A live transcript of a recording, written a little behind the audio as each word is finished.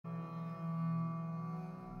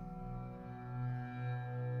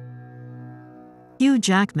Hugh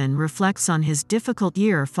Jackman reflects on his difficult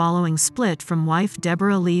year following split from wife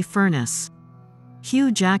Deborra-Lee Furness.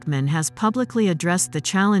 Hugh Jackman has publicly addressed the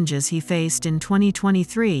challenges he faced in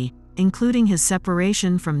 2023, including his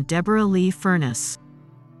separation from Deborra-Lee Furness.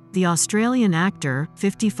 The Australian actor,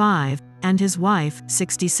 55, and his wife,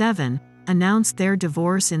 67, announced their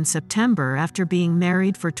divorce in September after being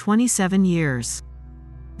married for 27 years.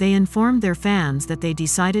 They informed their fans that they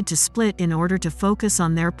decided to split in order to focus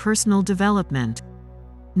on their personal development.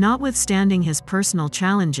 Notwithstanding his personal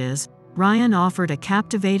challenges, Ryan offered a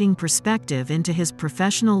captivating perspective into his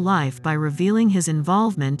professional life by revealing his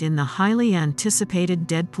involvement in the highly anticipated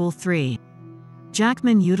Deadpool 3.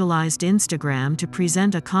 Jackman utilized Instagram to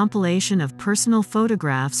present a compilation of personal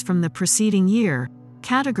photographs from the preceding year,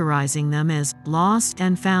 categorizing them as lost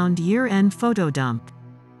and found year-end photo dump.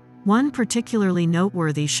 One particularly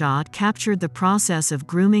noteworthy shot captured the process of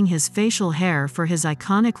grooming his facial hair for his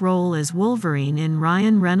iconic role as Wolverine in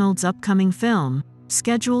Ryan Reynolds' upcoming film,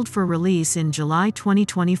 scheduled for release in July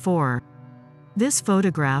 2024. This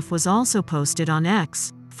photograph was also posted on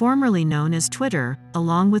X, formerly known as Twitter,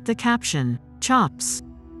 along with the caption, "Chops."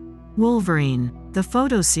 Wolverine. The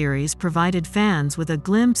photo series provided fans with a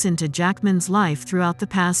glimpse into Jackman's life throughout the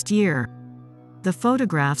past year. The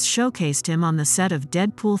photographs showcased him on the set of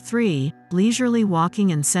Deadpool 3, leisurely walking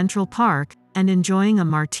in Central Park, and enjoying a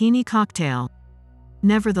martini cocktail.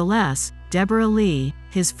 Nevertheless, Deborra-Lee,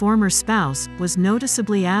 his former spouse, was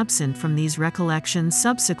noticeably absent from these recollections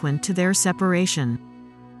subsequent to their separation.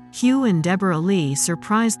 Hugh and Deborra-Lee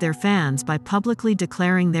surprised their fans by publicly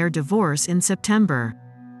declaring their divorce in September.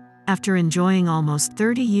 After enjoying almost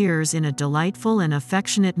 30 years in a delightful and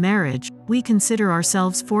affectionate marriage, we consider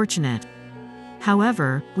ourselves fortunate.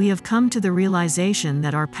 However, we have come to the realization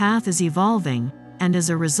that our path is evolving, and as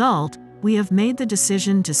a result, we have made the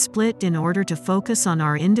decision to split in order to focus on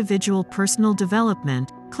our individual personal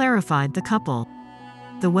development, clarified the couple.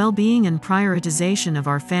 The well-being and prioritization of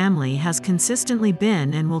our family has consistently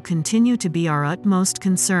been and will continue to be our utmost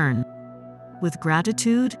concern. With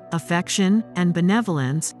gratitude, affection, and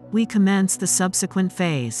benevolence, we commence the subsequent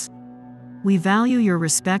phase. We value your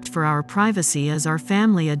respect for our privacy as our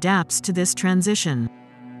family adapts to this transition.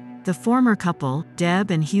 The former couple, Deb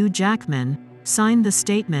and Hugh Jackman, signed the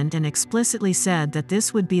statement and explicitly said that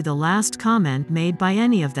this would be the last comment made by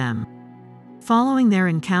any of them. Following their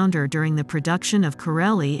encounter during the production of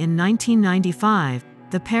Corelli in 1995,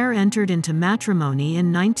 the pair entered into matrimony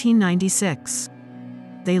in 1996.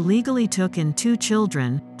 They legally took in 2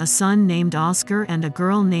 children, a son named Oscar and a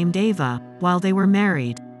girl named Ava, while they were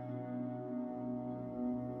married.